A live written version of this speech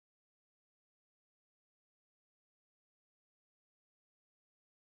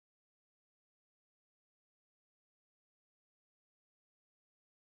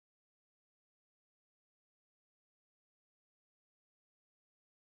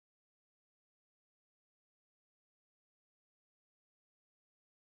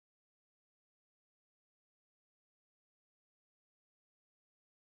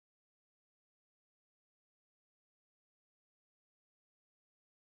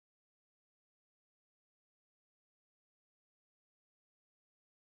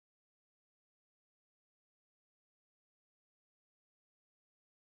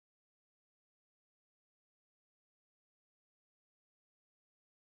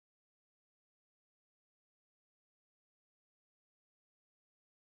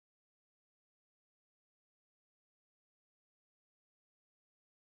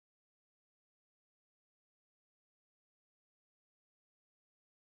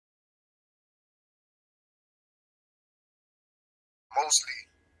mostly,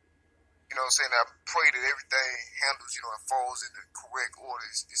 you know what I'm saying, I pray that everything handles, you know, and falls in the correct order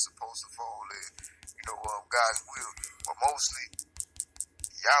it's supposed to fall in, you know, God's will. But mostly,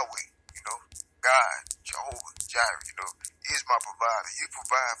 Yahweh, you know, God, Jehovah, Jireh, you know, is my provider. He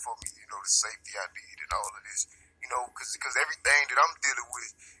provide for me, you know, the safety I need and all of this, you know, because everything that I'm dealing with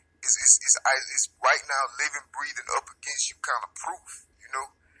is right now living, breathing up against you kind of proof, you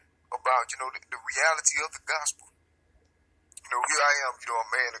know, about, you know, the reality of the gospel. You know, here I am, you know, a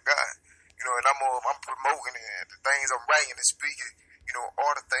man of God, you know, and I'm promoting it. The things I'm writing and speaking, you know,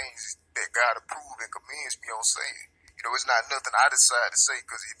 are the things that God approves and commends me on saying. You know, it's not nothing I decide to say,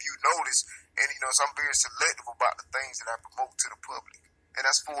 because if you notice, and you know, so I'm very selective about the things that I promote to the public, and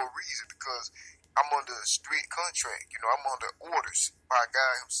that's for a reason, because I'm under a strict contract. You know, I'm under orders by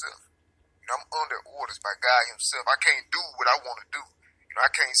God Himself. You know, I'm under orders by God Himself. I can't do what I want to do. You know,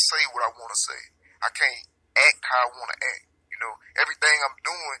 I can't say what I want to say. I can't act how I want to act. You know, everything I'm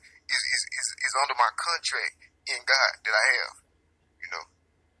doing is under my contract in God that I have. You know,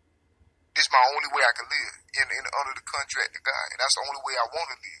 this is my only way I can live in under the contract of God, and that's the only way I want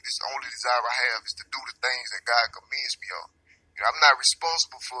to live. This is the only desire I have, is to do the things that God commends me on. You know, I'm not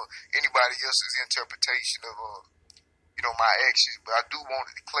responsible for anybody else's interpretation of you know, my actions, but I do want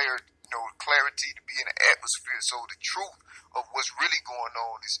to declare, you know, clarity to be in the atmosphere, so the truth of what's really going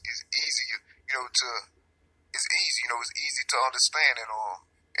on is easier, you know, it's easy, you know, it's easy to understand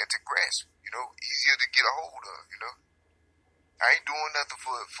and to grasp, you know, easier to get a hold of, you know. I ain't doing nothing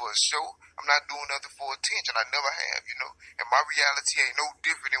for a show. I'm not doing nothing for attention. I never have, you know. And my reality ain't no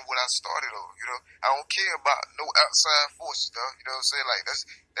different than what I started on, you know. I don't care about no outside forces, though. You know what I'm saying? Like,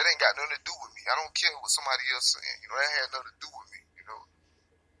 that ain't got nothing to do with me. I don't care what somebody else saying. You know, that had nothing to do with me, you know.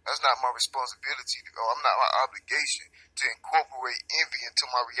 That's not my responsibility to go. I'm not my obligation to incorporate envy into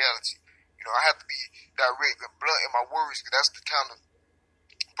my reality. You know, I have to be direct and blunt in my words, because that's the kind of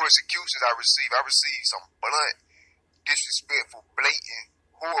persecutions I receive. I receive some blunt, disrespectful, blatant,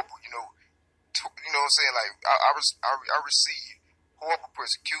 horrible, you know, you know what I'm saying? Like, I receive horrible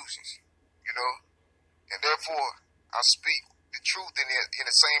persecutions, you know, and therefore I speak the truth in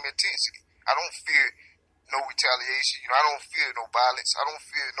the same intensity. I don't fear no retaliation, you know, I don't fear no violence. I don't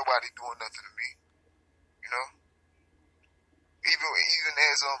fear nobody doing nothing to me, you know. Even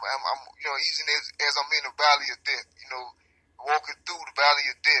as I'm you know, even as I'm in the valley of death, you know, walking through the valley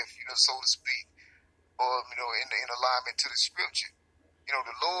of death, you know, so to speak, or you know, in alignment to the scripture. You know,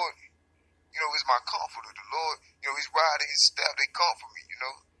 the Lord, you know, is my comforter. The Lord, you know, His rod and His staff, they comfort me, you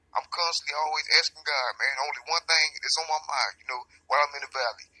know. I'm constantly always asking God, man, only one thing is on my mind, you know, while I'm in the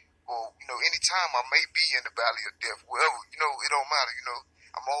valley. Or, you know, anytime I may be in the valley of death, wherever, you know, it don't matter, you know.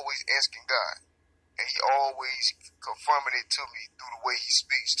 I'm always asking God. And He always confirming it to me through the way He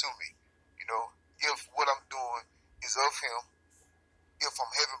speaks to me. You know, if what I'm doing is of Him, if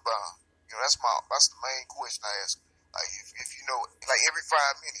I'm heaven bound. You know, that's the main question I ask. Like, if you know, like every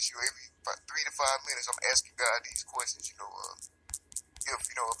 5 minutes, you know, every 3 to 5 minutes, I'm asking God these questions. You know,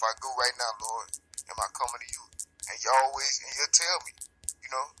 if I go right now, Lord, am I coming to you? And He'll tell me. You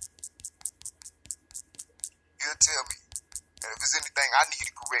know, He'll tell me. And if there's anything I need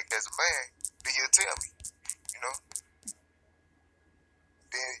to correct as a man, then He'll tell me. You know,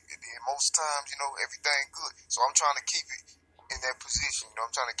 then most times, you know, everything good. So I'm trying to keep it in that position. You know,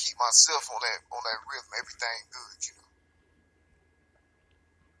 I'm trying to keep myself on that rhythm. Everything good. You know.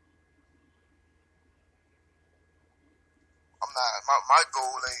 I'm not. My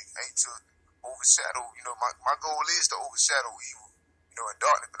goal ain't to overshadow. You know, my goal is to overshadow evil. You know, and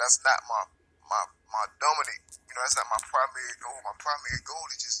darkness. But that's not my dominant. You know, that's not my primary goal. My primary goal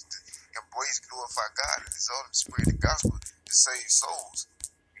is just to embrace, glorify God, and result of spread the gospel to save souls.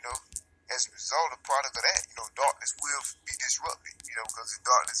 You know, as a result, a product of that, you know, darkness will be disrupted. You know, because there's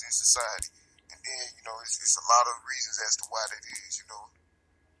darkness in society, and then you know, it's a lot of reasons as to why that is. You know,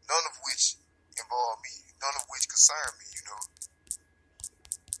 none of which involve me, none of which concern me. You know.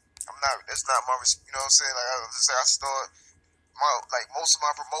 I'm not. That's not my. You know what I'm saying? Like I start my like most of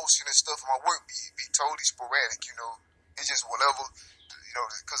my promotion and stuff. My work be totally sporadic. You know, it's just whatever. You know,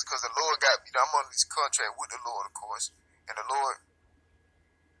 because the Lord got. You know, I'm on this contract with the Lord, of course, and the Lord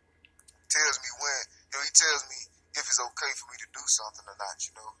tells me when. You know, He tells me if it's okay for me to do something or not.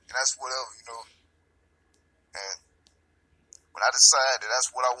 You know, and that's whatever. You know, and when I decide that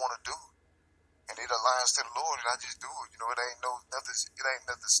that's what I want to do, and it aligns to the Lord, and I just do it. You know, it ain't nothing. It ain't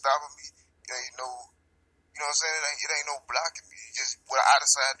nothing stopping me. It ain't no. You know what I'm saying? It ain't no blocking me. It's just what I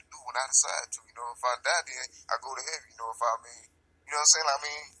decide to do when I decide to. You know, if I die, then I go to heaven. You know, if I mean, you know what I'm saying? I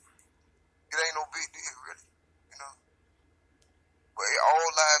mean, it ain't no big deal, really. You know, but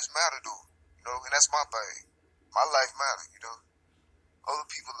all lives matter, though. You know, and that's my thing. My life matter. You know, Other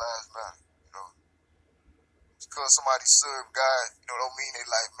people's lives matter, you know. Because somebody serve God, you know, don't mean their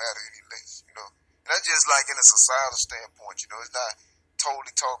life matter any less, you know. And that's just like in a societal standpoint, you know. It's not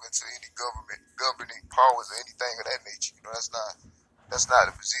totally talking to any governing powers or anything of that nature. You know, that's not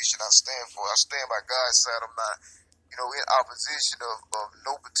the position I stand for. I stand by God's side. I'm not, you know, in opposition of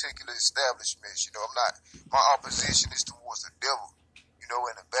no particular establishments. You know, my opposition is towards the devil, you know,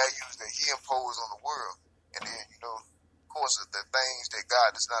 and the values that he imposed on the world. And then, you know, of course, the things that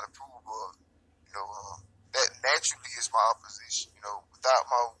God does not approve of, you know, that naturally is my opposition, you know, without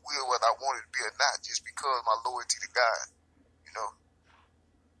my will, whether I want it to be or not, just because of my loyalty to God, you know.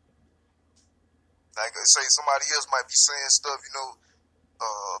 Like I say, somebody else might be saying stuff, you know,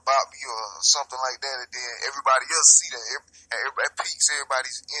 about me or something like that, and then everybody else see that. It piques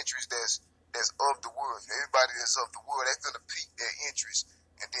everybody's interest that's of the world. You know, everybody that's of the world, that's gonna pique their interest,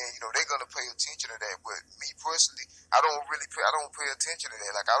 and then, you know, they're gonna pay attention to that. But me personally, I don't pay attention to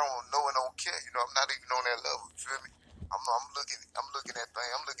that. Like, I don't know and don't care. You know, I'm not even on that level. You feel me? I'm looking at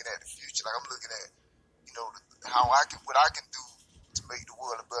things. I'm looking at the future. Like, I'm looking at, you know, what I can do to make the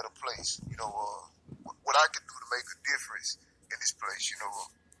world a better place. You know, what I can do to make a difference in this place. You know,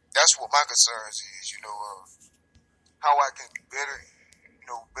 that's what my concerns is. You know, how I can be better. You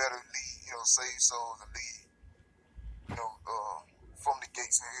know, better lead. You know, save souls and lead. You know, from the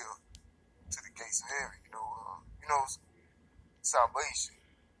gates of hell to the gates of heaven. You know, salvation.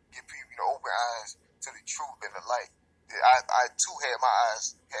 Get people, you know, open eyes to the truth and the light. I too had my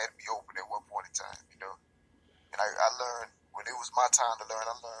eyes had to be open at one point in time. You know, and I learned when it was my time to learn.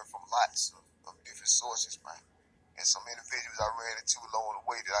 I learned from lots of different sources, man. And some individuals I ran into along the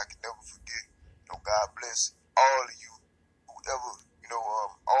way that I can never forget. You know, God bless all of you, whoever, you know,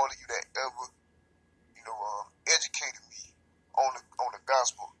 all of you that ever, you know, educated me on the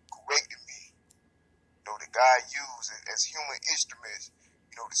gospel, corrected me, you know, that God used as human instruments,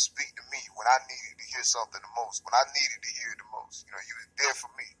 you know, to speak to me when I needed to hear something the most, when I needed to hear it the most. You know, you was there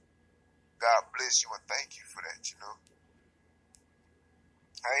for me. God bless you and thank you for that, you know.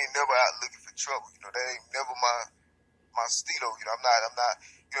 I ain't never out looking for trouble, you know, that ain't never my stilo, you know. I'm not,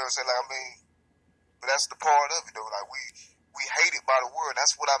 you know what I'm saying? Like, I mean, but that's the part of it, though. Like, we hated by the world.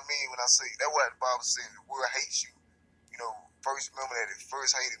 That's what I mean when I say, that's what the Bible says, the world hates you. You know, first remember that it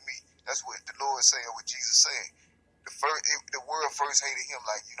first hated me. That's what the Lord saying, what Jesus said. The world first hated him.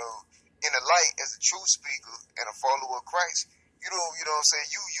 Like, you know, in the light, as a true speaker and a follower of Christ, you know what I'm saying?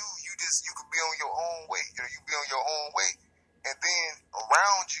 You could be on your own way. You know, you be on your own way. And then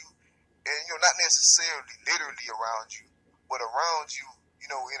around you, and, you know, not necessarily literally around you, but around you, you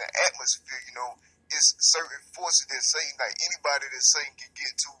know, in an atmosphere, you know, it's certain forces that Satan, like anybody that Satan can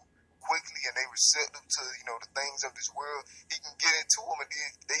get to quickly and they receptive to, you know, the things of this world, he can get into them, and then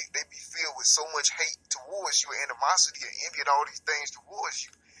they be filled with so much hate towards you, animosity and envy and all these things towards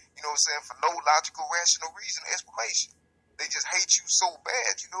you, you know what I'm saying, for no logical, rational reason, explanation. They just hate you so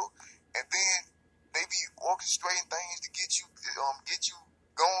bad, you know, and then they be orchestrating things to get you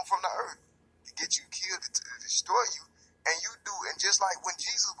gone from the earth, to get you killed, to destroy you, and you do, and just like when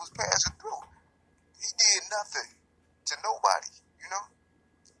Jesus was passing through, he did nothing to nobody, you know.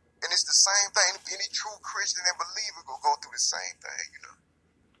 And it's the same thing. Any true Christian and believer will go through the same thing, you know.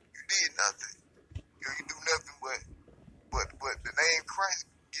 You did nothing. You know, you do nothing but the name Christ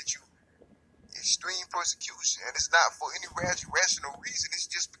get you extreme persecution. And it's not for any rational reason. It's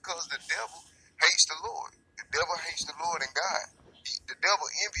just because the devil hates the Lord. The devil hates the Lord and God. The devil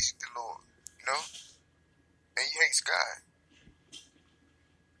envies the Lord, you know. And he hates God.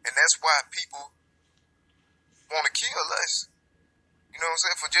 And that's why people want to kill us. You know what I'm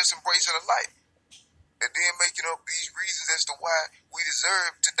saying? For just embracing the light. And then making up these reasons as to why we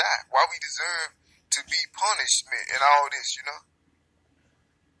deserve to die. Why we deserve to be punishment and all this, you know.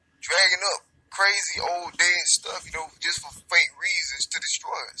 Dragging up crazy old dead stuff, you know, just for fake reasons to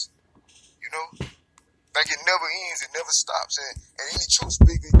destroy us. You know. Like, it never ends, it never stops. And any truth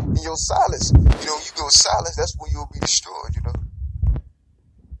speaker, in your silence, you know, you go silence, that's when you'll be destroyed, you know.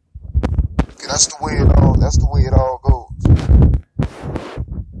 That's the way it all goes.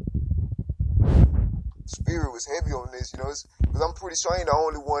 Spirit was heavy on this, you know, because I'm pretty sure I ain't the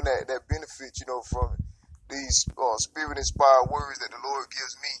only one that benefits, you know, from these spirit-inspired words that the Lord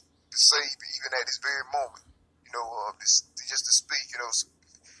gives me to say, even at this very moment, you know, just to speak, you know.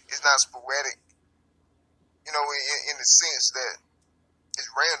 It's not sporadic, you know, in the sense that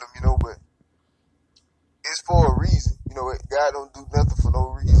it's random, you know, but it's for a reason. You know, God don't do nothing for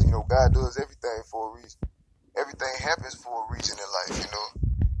no reason. You know, God does everything for a reason. Everything happens for a reason in life, you know.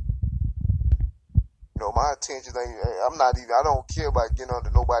 You know, my intentions I don't care about getting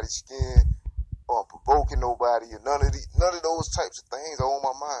under nobody's skin provoking nobody, or none of those types of things are on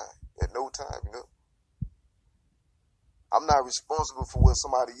my mind at no time, you know. I'm not responsible for what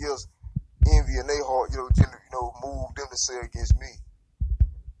somebody else envy in their heart, move them to say against me.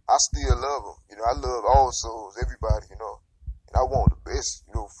 I still love them, you know. I love all souls, everybody, you know, and I want the best,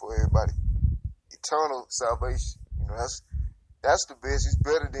 you know, for everybody. Eternal salvation, you know, that's the best. It's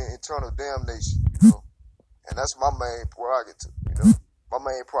better than eternal damnation, you know, and that's my main prerogative, you know, my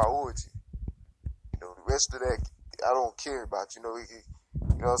main priority. You know, the rest of that I don't care about, you know. You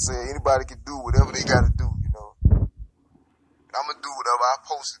know what I'm saying? Anybody can do whatever they got to do, you know. I'm going to do whatever I'm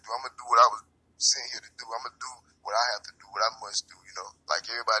supposed to do. I'm going to do what I was sent here to do. I'm going to do what I have to do, what I must do, you know, like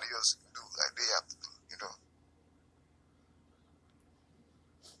everybody else can do, like they have to do, you know.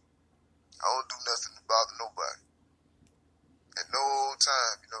 I don't do nothing to bother nobody. At no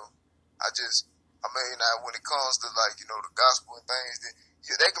time, you know. When it comes to, like, you know, the gospel and things,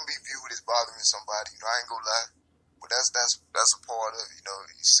 they can be viewed as bothering somebody, you know, I ain't gonna lie. But that's a part of it, you know.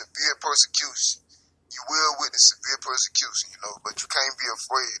 Severe persecution. You will witness severe persecution, you know, but you can't be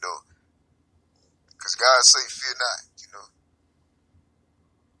afraid, though. Because God say, fear not, you know.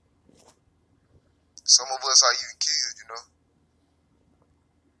 Some of us are even killed, you know.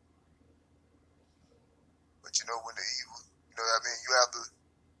 But, you know, when the evil, you know what I mean, you have to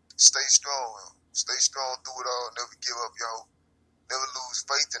stay strong. Stay strong through it all. Never give up your hope. Never lose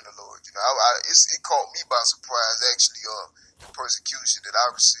faith in the Lord. You know, it caught me by surprise, actually, the persecution that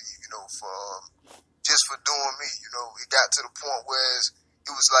I received, you know, for just for doing me. You know, it got to the point where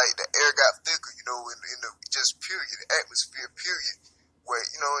it was like the air got thicker, you know, in the just period, the atmosphere, period, where,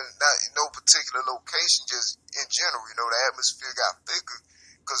 you know, not in no particular location, just in general, you know, the atmosphere got thicker.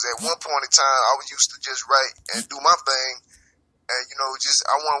 Because at one point in time, I was used to just write and do my thing. And, you know, just,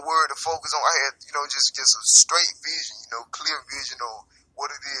 I want word to focus on. I had, you know, just a straight vision, you know, clear vision on what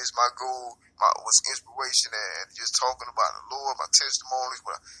it is, my goal, was inspiration, and just talking about the Lord, my testimonies,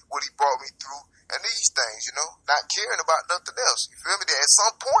 what he brought me through, and these things, you know, not caring about nothing else. You feel me? That at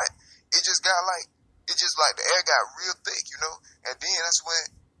some point, it just like the air got real thick, you know, and then that's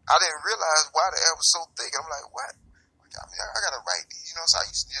when I didn't realize why the air was so thick. I'm like, what? I gotta write these, you know, so I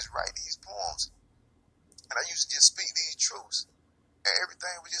used to just write these poems, and I used to just speak these truths. And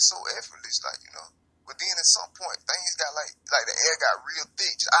everything was just so effortless, like, you know. But then at some point, things got like the air got real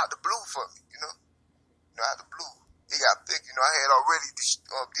thick, just out the blue for me, you know. You know, out the blue, it got thick. You know, I had already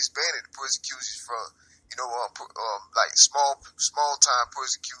disbanded the persecutions from, you know, like small time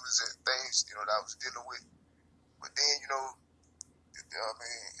persecutors and things, you know, that I was dealing with. But then, you know, I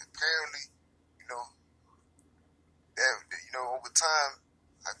mean, apparently, you know, that, you know, over time,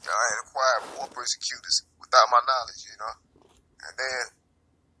 I had acquired more persecutors without my knowledge, you know. And then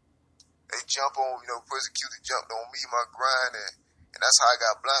they persecutors jumped on me, my grind, and that's how I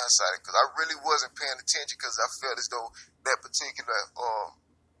got blindsided, because I really wasn't paying attention, because I felt as though that particular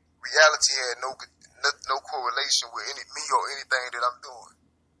reality had no correlation with me or anything that I'm doing.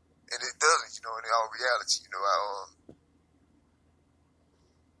 And it doesn't, you know, in all reality, you know,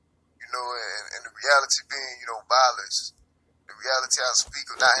 and the reality being, you know, violence. The reality I speak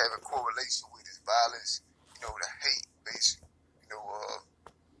of not having correlation with is violence, you know, the hate, basically.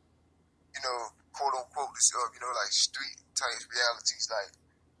 Quote unquote, this, you know, like street type realities, like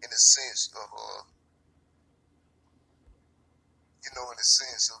in the sense of,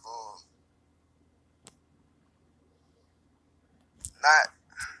 not,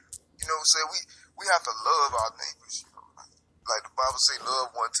 you know, say we have to love our neighbors, you know, like the Bible say,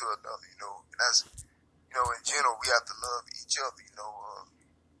 love one to another, you know, and that's, you know, in general, we have to love each other, you know,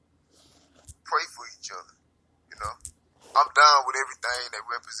 pray for each other, you know. I'm down with everything that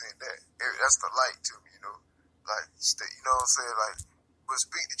represent that. That's the light to me, you know. Like, you know what I'm saying? Like, but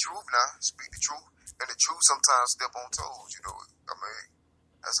speak the truth now. Speak the truth. And the truth sometimes step on toes, you know. I mean,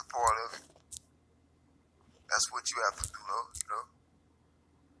 that's a part of it. That's what you have to do, though, you know.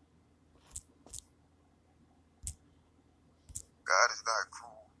 God is not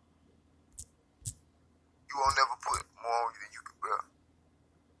cruel. You won't never put more on you than you can bear.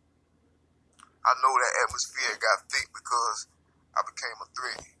 I know that atmosphere got thick because I became a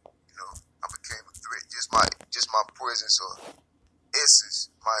threat, you know. I became a threat. Just my presence or essence,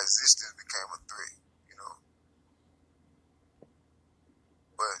 my existence became a threat, you know.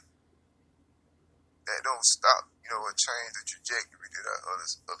 But that don't stop, you know, or change the trajectory that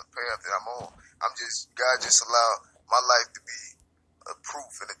of the path that I'm on. God just allowed my life to be a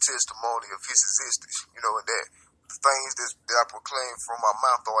proof and a testimony of his existence, you know, and that the things that I proclaim from my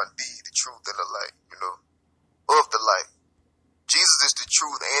mouth are indeed the truth and the light, you know, of the light. Jesus is the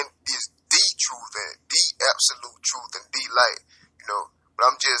truth and is the truth and the absolute truth and the light, you know,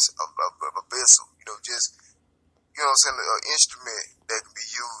 but I'm just a vessel. just, you know what I'm saying, an instrument that can be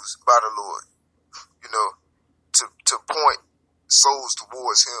used by the Lord, you know, to point souls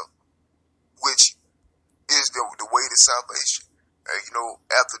towards Him, which is the way to salvation. You know,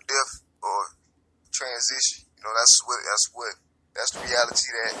 after death or transition, you know, that's the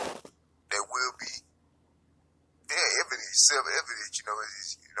reality that will be evident, self-evident. You know,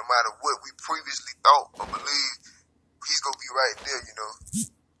 no matter what we previously thought or believed, He's gonna be right there. You know,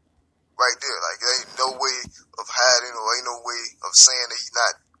 right there. Like there ain't no way of hiding, or ain't no way of saying that He's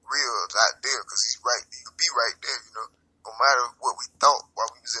not real, not there, because He's right. He could be right there. You know, no matter what we thought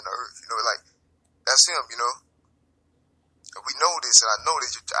while we was in the earth. You know, like that's Him. You know. And we know this, and I know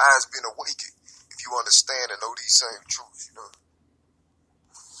that your eyes been awakened if you understand and know these same truths, you know.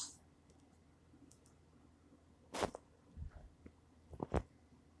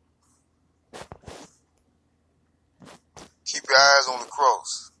 Keep your eyes on the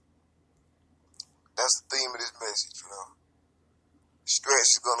cross. That's the theme of this message, you know.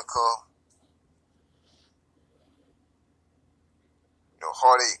 Stress is gonna come. You know,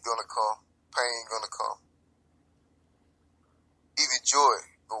 heartache gonna come. Pain gonna come. Even joy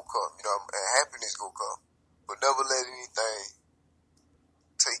gonna come, you know, and happiness gonna come. But never let anything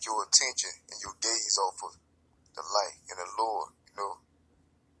take your attention and your gaze off of the light and the Lord, you know.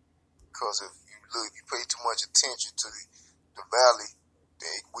 Because if you pay too much attention to the valley, then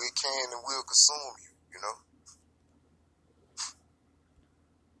it can and will consume you, you know.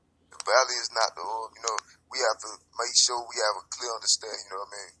 The valley is not the orb, you know. We have to make sure we have a clear understanding, you know what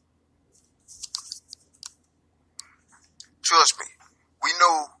I mean? Trust me, we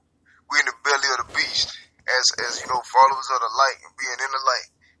know we're in the belly of the beast. As you know, followers of the light and being in the light,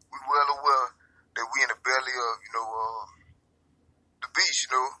 we well aware that we in the belly of, you know, the beast,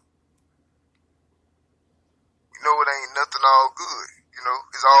 you know. You know it ain't nothing all good, you know.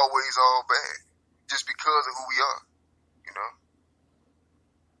 It's always all bad, just because of who we are, you know.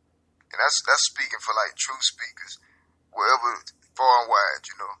 And that's speaking for like true speakers, wherever far and wide,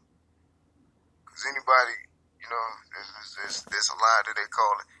 you know. Because anybody, you know, there's a line that they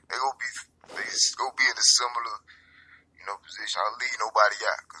call it. They go be in a similar, you know, position. I'll leave nobody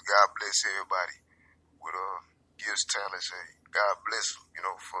out, because God bless everybody with gifts, talents, and God bless them, you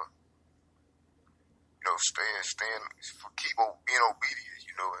know, for, you know, being obedient,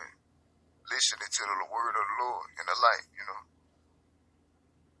 you know, and listening to the word of the Lord and the light, you know.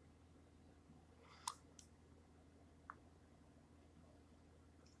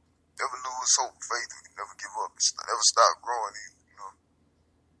 Never lose hope, faith, never give up, never stop growing, you know.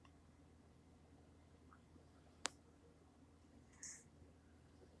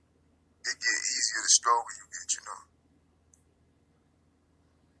 It get easier the stronger you get, you know.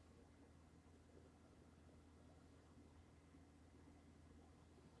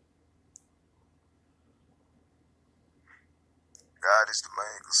 God is the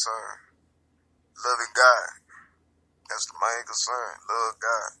main concern. Loving God, that's the main concern. Love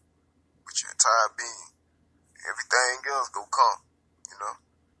God with your entire being. Everything else go come, you know.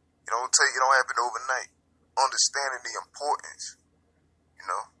 It don't happen overnight. Understanding the importance, you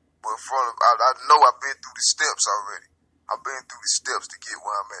know. But I know I've been through the steps already. I've been through the steps to get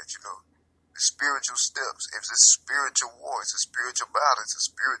where I'm at, you know. The spiritual steps. If it's a spiritual war, it's a spiritual battle, it's a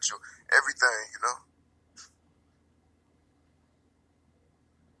spiritual everything, you know.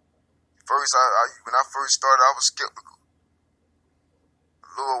 When I first started, I was skeptical.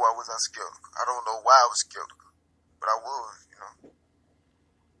 Lord, why was I skeptical? I don't know why I was skeptical, but I was, you know.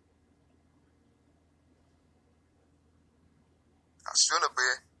 I shouldn't have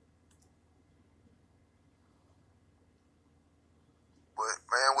been. But,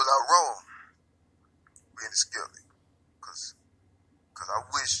 man, was I wrong being a skeptic? Because I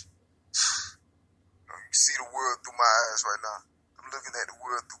wish, you know, you see the world through my eyes right now. I'm looking at the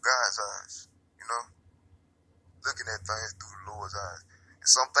world through God's eyes, you know? Looking at things through the Lord's eyes. And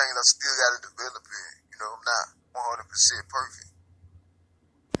some things I still got to develop in. You know, I'm not 100% perfect.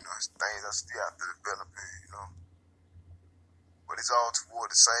 You know, it's things I still have to develop in, you know. But it's all toward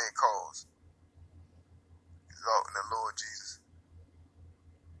the same cause. It's all in the Lord Jesus.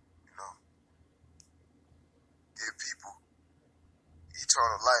 You know. Give people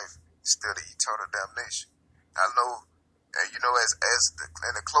eternal life instead of eternal damnation. I know, and you know,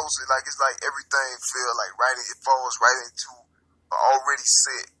 the closer, like, it's like everything feel like it falls right into an already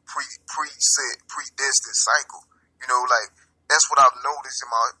set, predestined cycle. You know, like, that's what I've noticed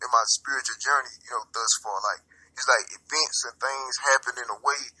in my spiritual journey, you know, thus far. Like, it's like events and things happen in a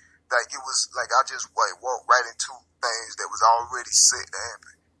way, like, it was like I just like walked right into things that was already set to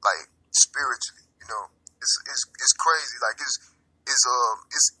happen. Like, spiritually, you know. It's crazy. Like, it's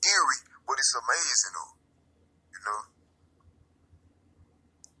eerie But it's amazing though, you know,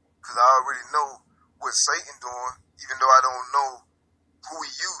 because I already know what Satan doing, even though I don't know who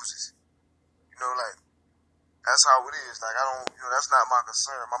he uses. You know, like, that's how it is. Like, I don't, you know, that's not my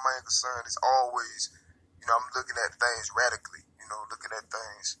concern. My main concern is always, you know, I'm looking at things radically, you know, looking at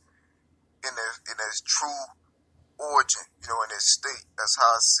things in their true origin, you know, in their state. That's how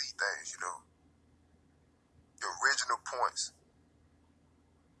I see things, you know. The original points.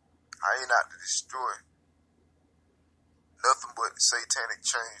 I ain't out to destroy nothing but the satanic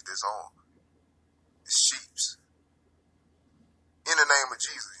change that's on the sheeps. In the name of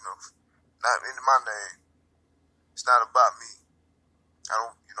Jesus, you know. Not in my name. It's not about me. I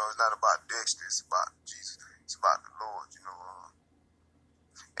don't, you know, it's not about Dexta. It's about Jesus. It's about the Lord, you know.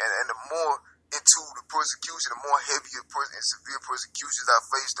 And the more into the persecution, the more heavier and severe persecutions I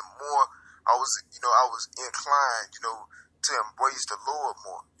faced, the more I was inclined, you know, to embrace the Lord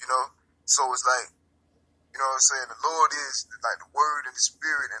more, you know. So it's like, you know what I'm saying, the Lord is like the word and the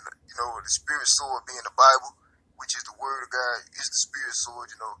spirit, and you know, the spirit sword being the Bible, which is the word of God, is the spirit sword,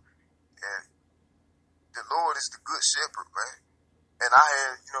 you know. And the Lord is the good shepherd, man. And I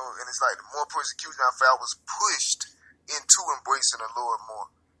had, you know, and it's like the more persecution I felt, I was pushed into embracing the Lord more.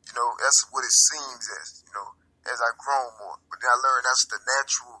 You know, that's what it seems as, you know, as I grown more. But then I learned that's the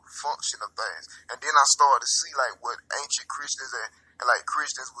natural function of things. And then I started to see like what ancient Christians and like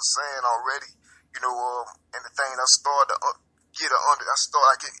Christians was saying already, you know, and the thing I started to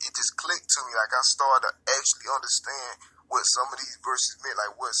it just clicked to me. Like I started to actually understand what some of these verses meant,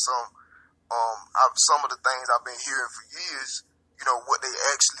 like what some of the things I've been hearing for years, you know, what they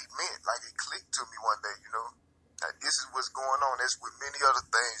actually meant. Like it clicked to me one day, you know. Like this is what's going on. That's with many other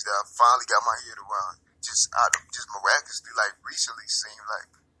things that I finally got my head around. Just miraculously, like recently seemed like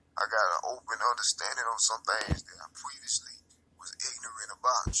I got an open understanding on some things that I previously was ignorant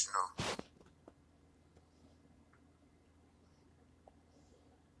about, you know.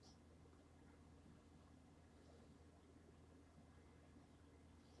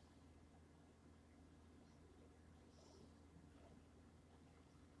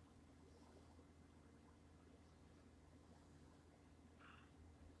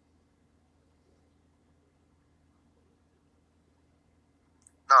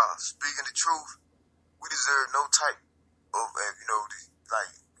 Nah, speaking the truth, we deserve no type of, you know,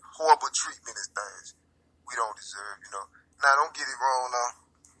 like horrible treatment and things. We don't deserve, you know. Now, don't get it wrong now.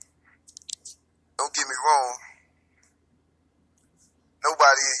 Don't get me wrong.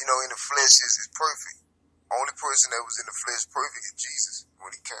 Nobody, you know, in the flesh is perfect. Only person that was in the flesh perfect is Jesus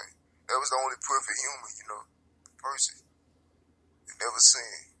when he came. That was the only perfect human, you know, person. He never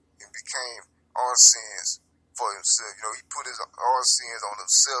sinned and became our sins for himself. You know, he put our sins on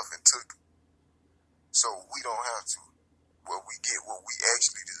himself and took it. So we don't have to. Well, we get what we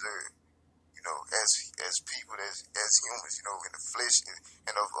actually deserve, you know, as people, as humans, you know, in the flesh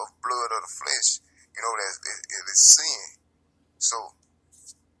and of blood of the flesh, you know, it is sin. So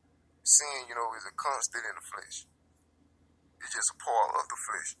sin, you know, is a constant in the flesh. It's just a part of the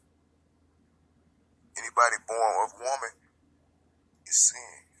flesh. Anybody born of woman is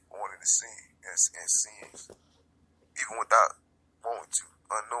sin, born into sin, and sins, even without wanting to,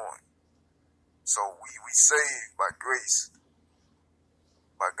 unknowing. So we saved by grace,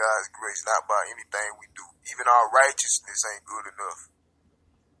 by God's grace, not by anything we do. Even our righteousness ain't good enough,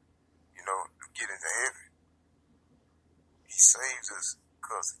 you know, to get into heaven. He saves us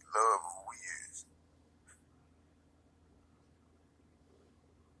because he loves who he is.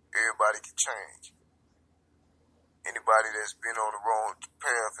 Everybody can change. Anybody that's been on the wrong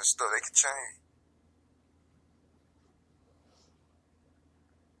path and stuff, they can change.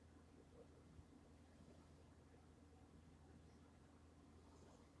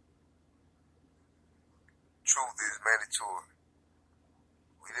 Truth is mandatory.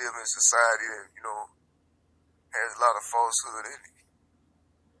 We live in a society that, you know, has a lot of falsehood in it.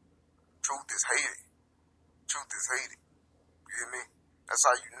 Truth is hated. Truth is hated. You hear me? That's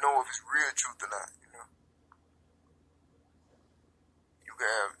how you know if it's real truth or not, you know. You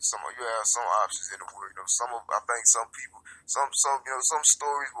have some options in the world, you know. I think some people, you know, some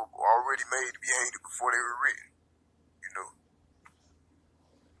stories were already made to be hated before they were written, you know.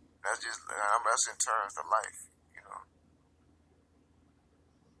 That's in terms of life, you know.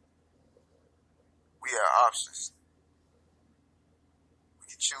 We have options. We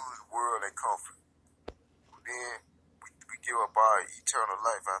can choose the world and comfort. Then we give up our eternal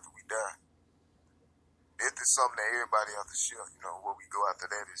life after we die. Death is something that everybody has to share, you know. What we go after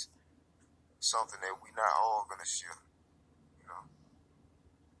that is something that we not all gonna share, you know,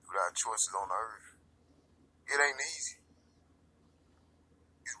 through our choices on the earth. It ain't easy.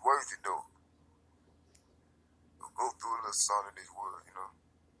 It's worth it though. Go through a little sun in this world, you know,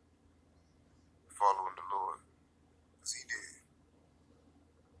 following the Lord. Because he did.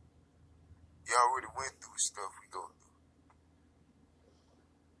 He already went through stuff we go through.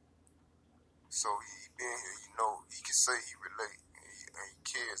 So he been here, you know, he can say he relate, and he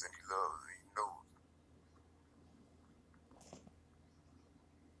cares, and he loves, and he knows.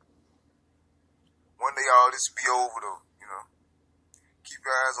 One day all this will be over though, you know. Keep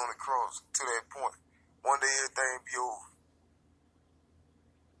your eyes on the cross to that point. One day everything will be over.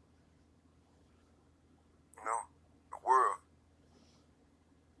 You know, the world,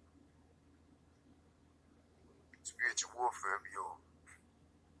 spiritual warfare will be over.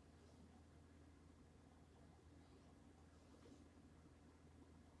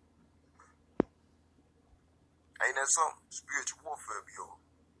 Ain't that something? Spiritual warfare be over.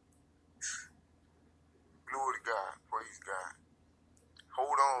 Glory to God. Praise God.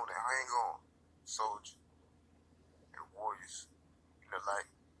 Hold on and hang on, soldier and warriors in the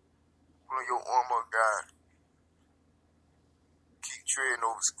light. Put on your armor of God. Keep treading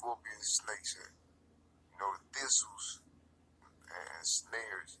over scorpions and snakes and, you know, thistles and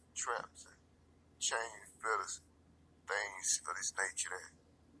snares, traps and chains, fetters, things of this nature that.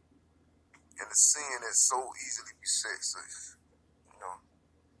 And the sin that so easily besets us. You know,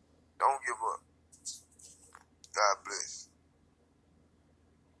 don't give up. God bless.